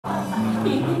I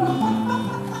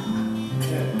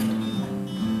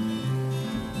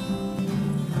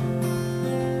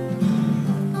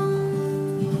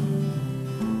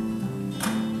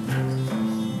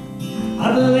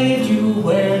believed you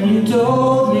when you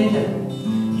told me that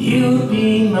you'd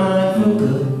be mine for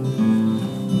good.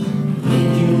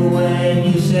 Believed you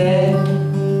when you said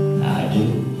I do.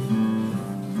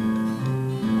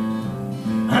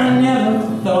 I never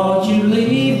thought you'd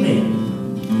leave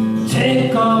me,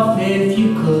 take off if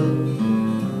you could.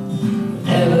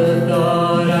 Never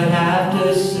thought I'd have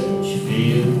to search for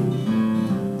you.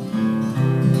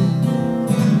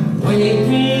 Wake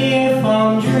me if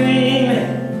I'm dreaming,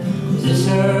 this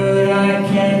hurt I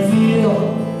can't feel.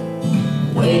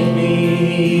 Wake me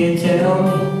and tell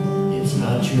me it's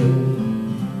not true.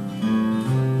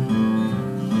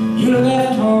 You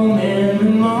left home in the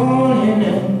morning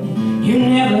and you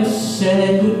never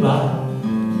said goodbye.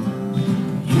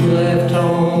 You left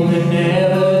home and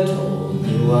never told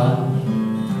me why.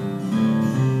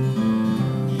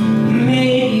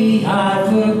 Maybe I've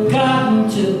forgotten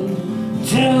to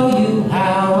tell you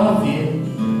how I feel.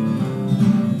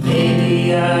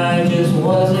 Maybe I just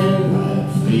wasn't right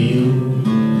for you.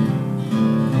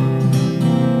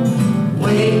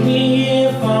 Wake me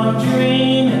if I'm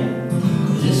dreaming,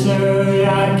 'cause this hurt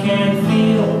I can't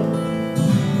feel.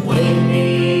 Wake me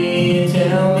and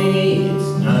tell me it's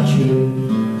not true.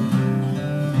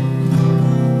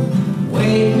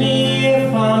 Wake me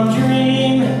if I'm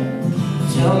dreaming,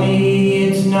 tell me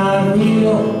it's not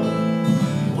real.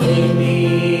 Wake me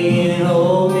and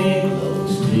hold me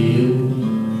close to you.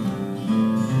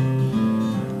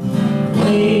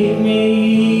 Wake me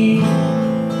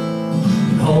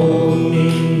and hold me.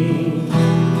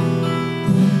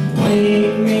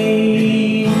 Wake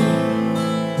me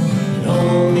and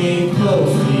hold me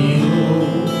close to you.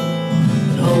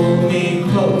 And hold me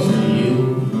close to you.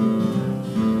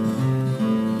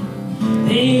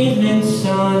 The evening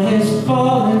sun has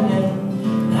fallen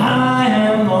and I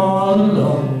am all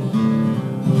alone.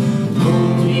 The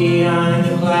moon's behind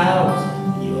the clouds,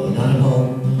 you're not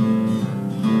home.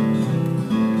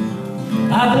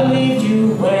 I believed you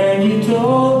when you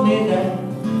told me that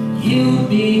you'd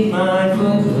be mine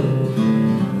for good.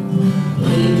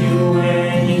 Believed you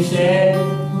when you said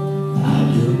I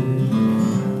do.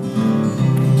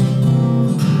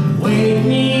 Wake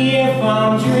me if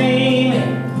I'm dreaming.